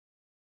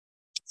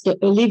 so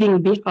a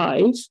living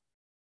beehive.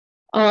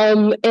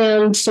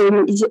 And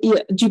so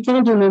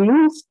Dupont de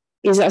Nemours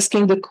is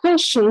asking the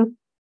question,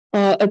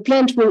 a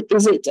plant,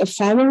 is it a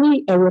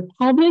family, a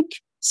republic,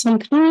 some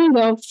kind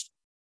of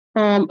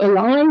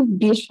alive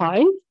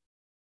beehive?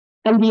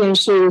 And the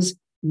answer is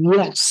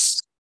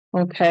yes.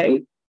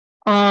 Okay.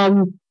 Here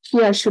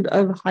I should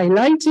have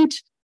highlighted.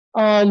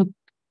 Une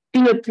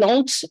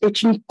plante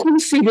est une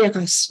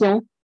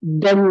confédération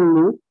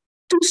d'animaux,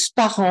 tous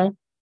parents,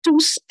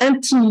 tous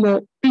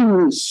intimement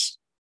unis.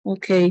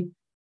 Okay.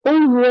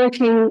 All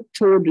working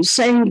toward the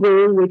same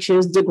goal, which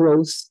is the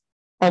growth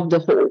of the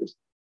whole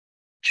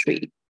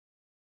tree.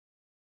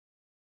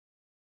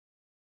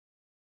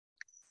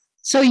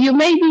 So you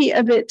may be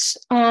a bit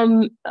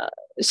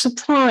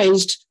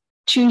surprised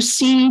to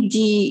see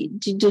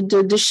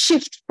the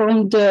shift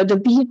from the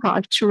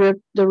beehive to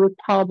the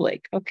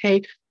republic.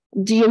 Okay,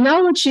 the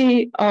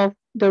analogy of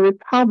the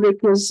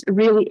republic is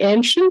really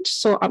ancient.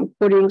 So I'm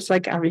quoting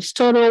like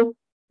Aristotle,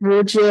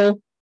 Virgil,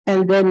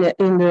 and then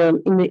in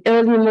the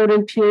early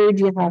modern period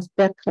you have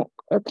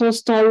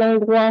Constant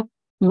Langrois,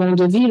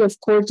 Mandeville, of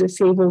course, the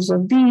fables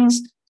of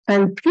bees,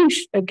 and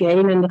Pluche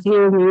again, and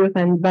Réaumur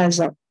and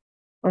Bazin.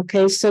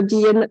 Okay, so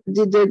the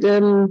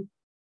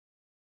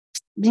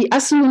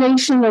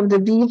assimilation of the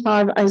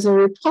beehive as a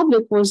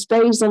republic was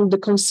based on the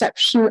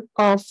conception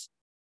of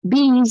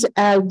bees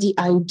as the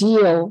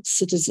ideal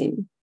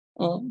citizen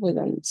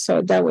within.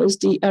 So that was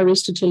the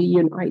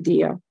Aristotelian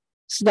idea.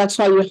 So that's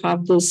why you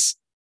have this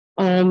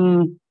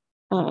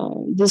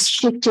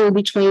shifting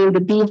between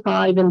the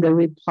beehive and the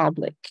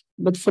republic.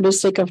 But for the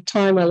sake of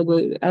time, I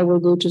will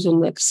go to the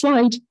next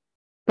slide.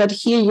 But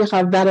here you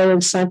have Valère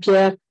and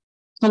Saint-Pierre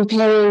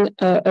comparing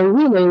a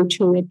willow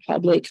to a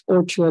republic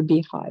or to a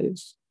beehive.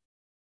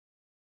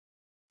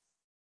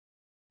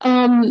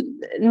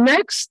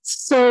 Next,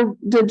 so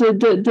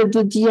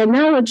the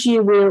analogy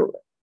will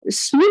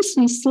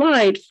smoothly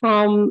slide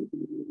from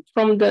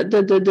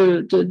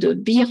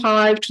the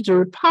beehive to the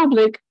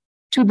republic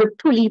to the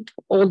polyp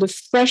or the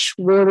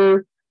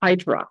freshwater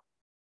hydra.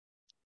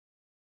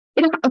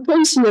 It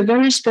happens in a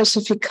very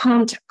specific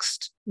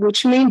context,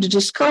 which means the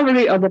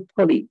discovery of the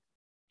polyp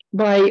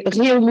by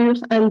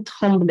Réaumur and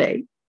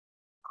Tremblay,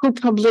 who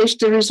published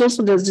the results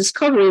of the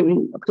discovery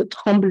of the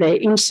Tremblay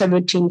in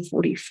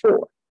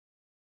 1744.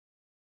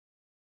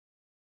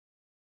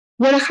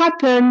 What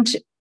happened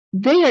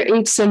there?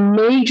 It's a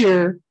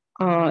major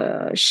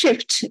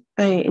shift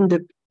in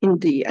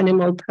the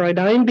animal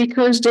paradigm,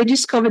 because they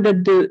discovered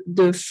that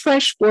the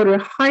freshwater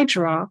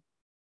hydra,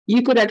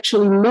 you could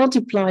actually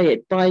multiply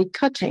it by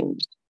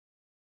cuttings.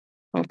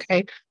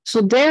 Okay,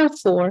 so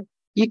therefore,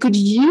 you could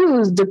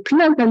use the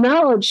plant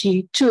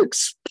analogy to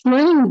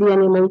explain the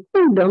animal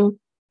kingdom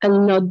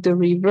and not the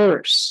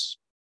reverse.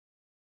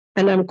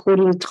 And I'm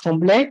quoting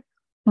Tremblay,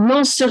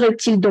 n'en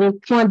serait-il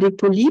donc point des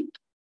polypes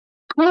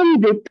comme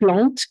des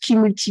plantes qui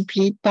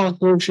multiplient par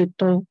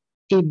rejetons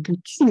et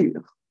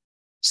boutures?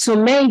 So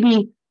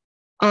maybe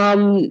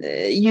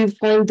you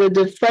find that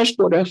the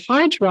freshwater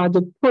hydra,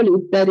 the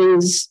polyp, that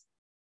is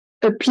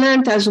a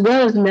plant as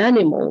well as an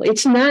animal.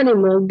 It's an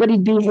animal, but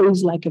it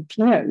behaves like a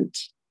plant.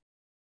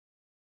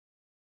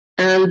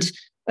 And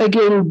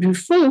again,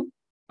 Buffon,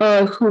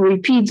 who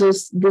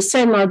repeats the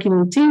same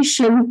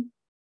argumentation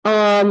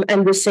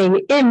and the same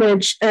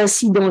image,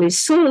 ainsi dans les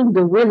saules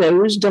de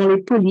willows, dans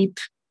les polypes,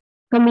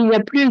 comme il y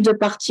a plus de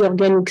parties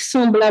organiques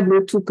semblables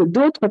au tout que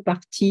d'autres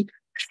parties,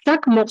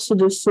 chaque morceau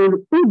de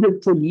saule ou de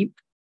polype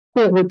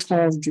qu'on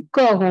retranche du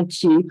corps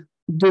entier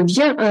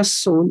devient un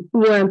saule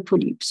ou un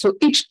polype. So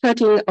each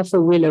cutting of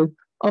a willow,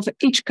 of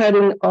each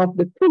cutting of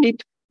the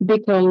polyp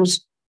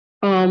becomes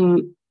a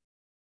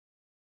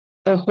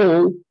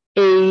whole,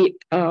 an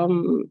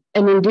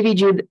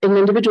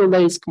individual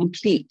that is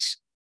complete.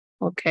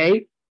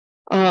 Okay,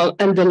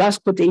 and the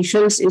last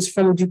quotations is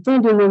from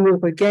Dupont de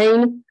Nemours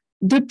again.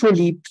 The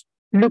polyp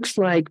looks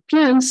like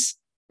plants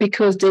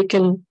because they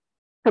can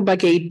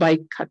propagate by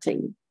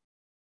cutting.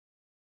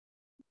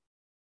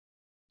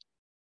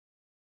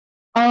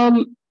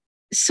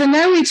 So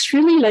now it's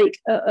really like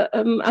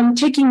I'm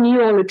taking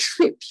you on a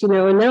trip, an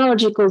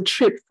analogical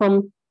trip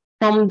from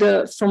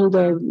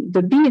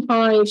the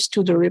beehives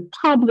to the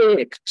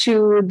republic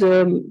to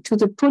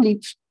the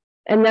polyp,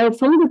 and now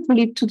from the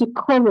polyp to the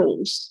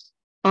corals,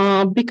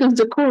 because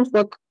the corals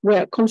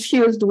were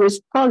confused with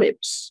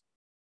polyps,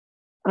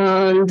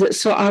 and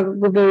so I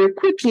will very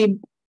quickly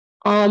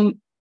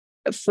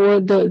for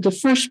the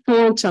first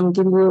point. I'm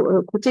giving you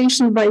a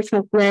quotation by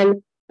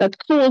Fontenelle that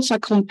corals are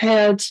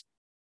compared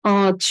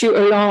to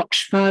a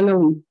large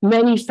family,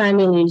 many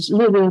families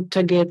living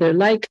together,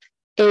 like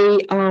a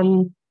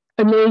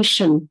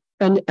nation,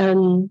 an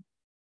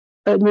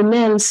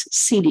immense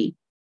city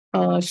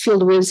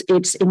filled with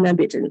its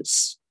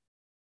inhabitants.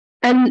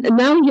 And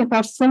now you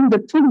have from the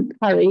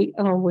polypary,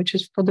 which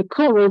is for the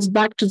corals,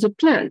 back to the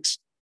plant.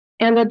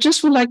 And I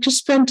just would like to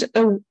spend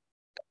a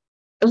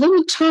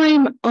little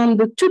time on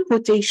the two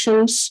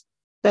quotations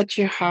that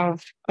you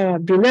have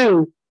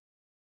below.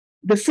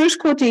 The first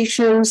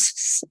quotation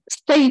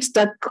states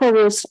that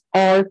corals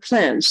are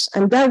plants,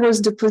 and that was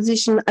the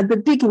position at the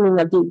beginning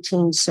of the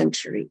 18th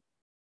century.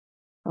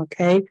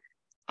 Okay,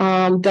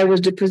 that was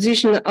the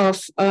position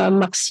of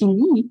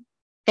Marcilly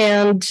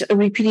and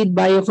repeated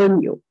by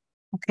Regnault.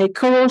 Okay,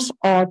 corals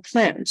are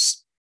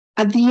plants.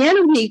 At the end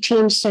of the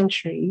 18th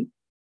century,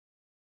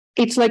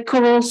 it's like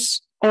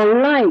corals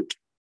are like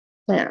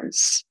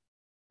plants.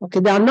 Okay,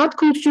 they are not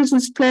confused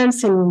with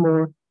plants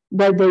anymore,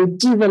 but they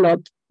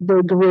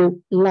grow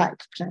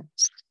like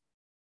plants.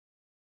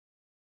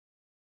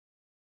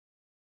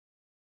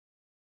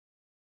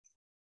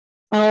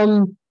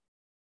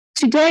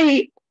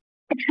 Today,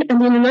 in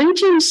the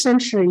 19th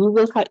century,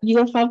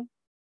 you'll have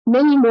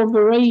many more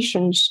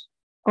variations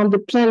on the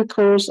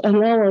plant-corals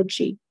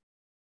analogy.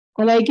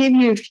 And I gave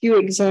you a few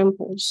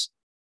examples.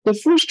 The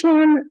first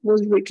one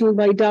was written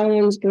by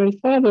Darwin's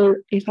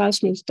grandfather,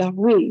 Erasmus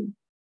Darwin.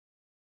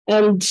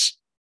 And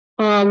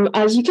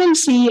as you can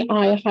see,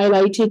 I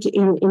highlighted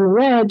in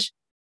red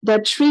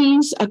that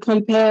trees are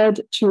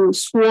compared to a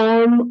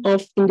swarm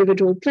of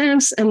individual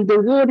plants. And the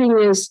wording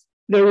is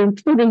very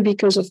important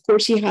because, of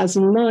course, he has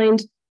in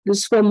mind the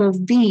swarm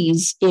of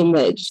bees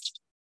image.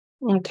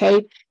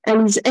 Okay.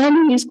 And he's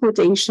ending his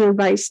quotation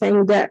by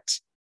saying that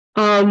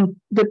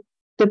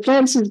the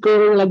plants is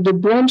growing like the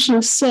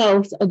branching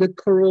cells of the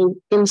coral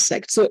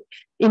insect. So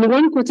in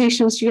one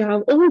quotation, you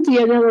have all the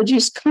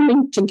analogies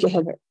coming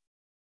together.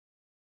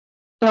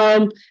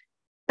 And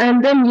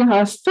then you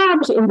have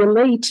Fabre in the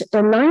late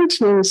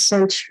 19th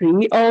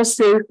century,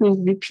 also who's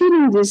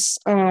repeating this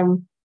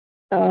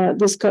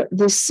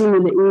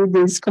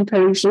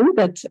comparison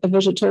that a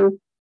vegetal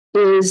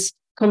is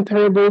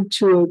comparable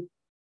to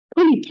a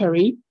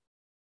polypary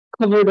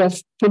covered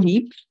of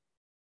polyp.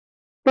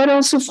 But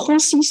also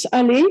Francis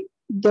Allais,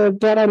 the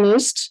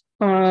botanist,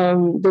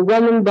 the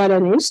well-known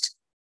botanist,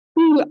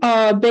 who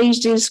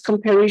based his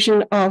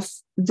comparison of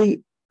the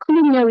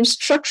culinary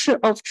structure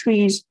of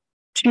trees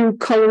to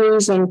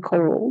colonies and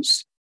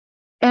corals.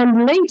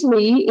 And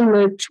lately, in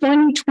a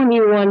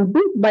 2021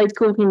 book by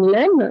Corinne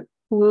Lemme,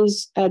 who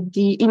is at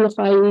the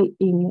INRAE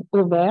in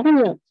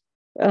Auvergne,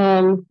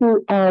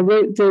 who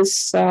wrote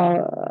this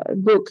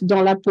book,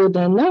 Dans la peau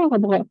d'un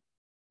arbre,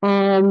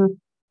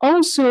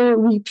 also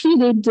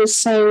repeated the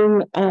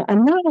same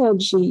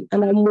analogy.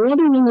 And I'm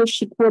wondering if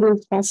she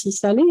quoted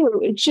Francis Allais,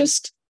 or it's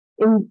just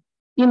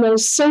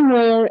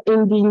somewhere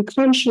in being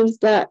conscious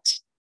that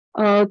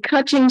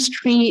cuttings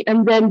tree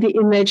and then the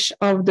image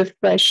of the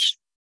fresh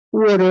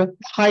water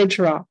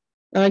hydra.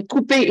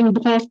 Couper une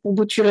branche pour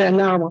bouturer un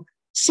arbre,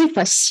 c'est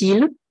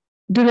facile.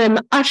 De même,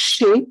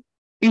 hacher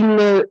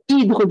une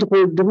hydre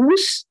drôle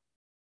douce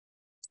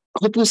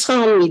repoussera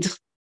un hydre.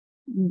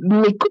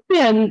 Mais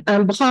coupez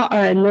un bras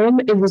à un homme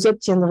et vous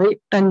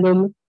obtiendrez un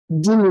homme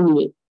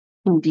diminué.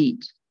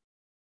 Indeed.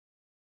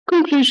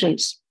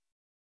 Conclusions.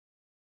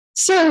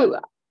 So,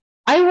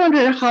 I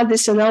wonder how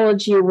this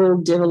analogy will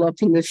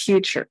develop in the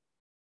future.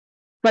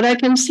 But I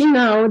can see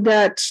now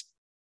that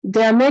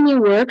there are many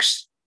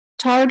works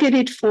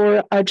targeted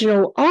for a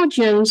general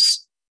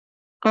audience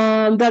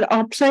that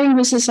are playing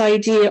with this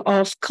idea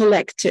of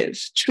collective,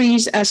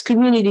 trees as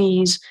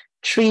communities,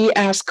 tree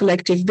as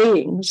collective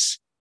beings.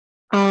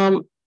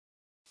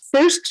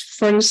 First,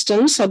 for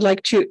instance, I'd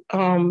like to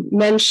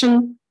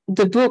mention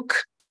the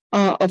book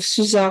of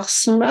César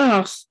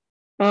Simard,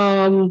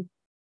 who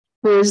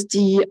is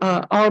the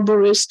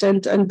arborist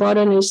and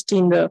botanist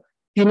in the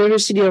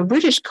University of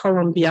British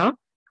Columbia,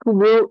 who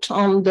wrote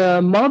on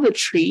the mother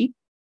tree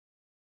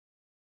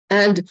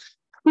and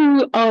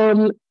who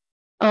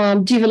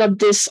developed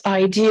this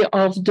idea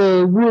of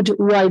the wood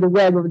wide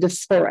web of the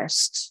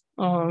forest.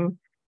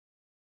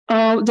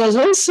 There's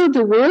also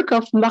the work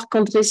of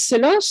Marc-André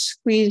Selos,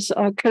 who is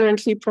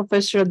currently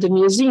professor at the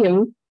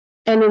museum,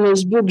 and in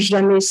his book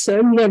Jamais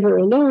Seul, Never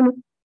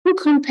Alone, who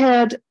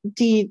compared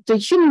the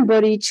human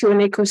body to an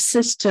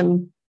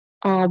ecosystem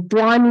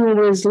brimming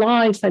with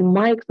life and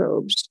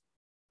microbes.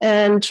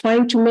 And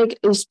trying to make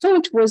his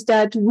point was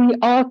that we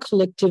are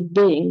collective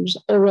beings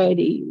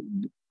already.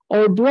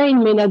 Our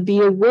brain may not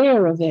be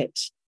aware of it,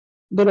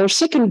 but our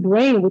second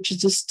brain, which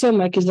is the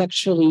stomach, is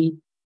actually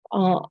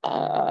full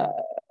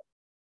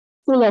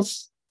of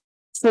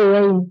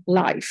foreign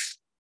life.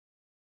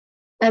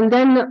 And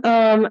then,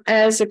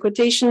 as a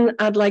quotation,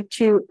 I'd like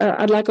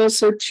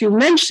also to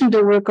mention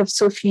the work of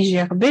Sophie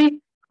Gerbet,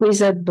 who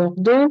is at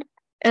Bordeaux,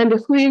 and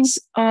who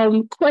is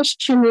challenging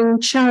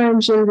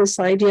this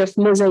idea of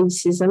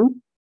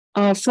mosaicism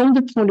from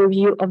the point of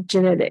view of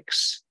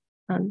genetics,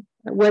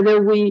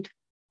 whether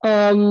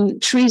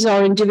trees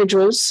are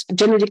individuals,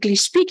 genetically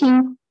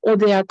speaking, or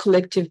they are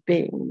collective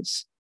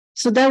beings.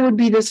 So that would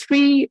be the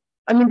three.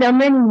 I mean, there are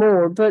many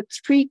more, but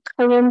three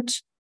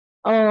current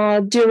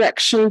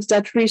directions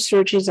that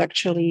research is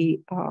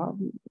actually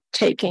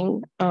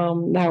taking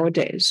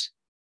nowadays.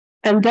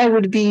 And that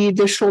would be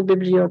the short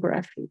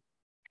bibliography.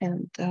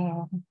 And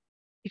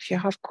if you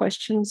have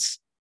questions,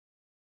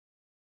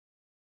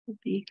 I'd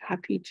be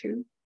happy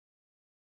to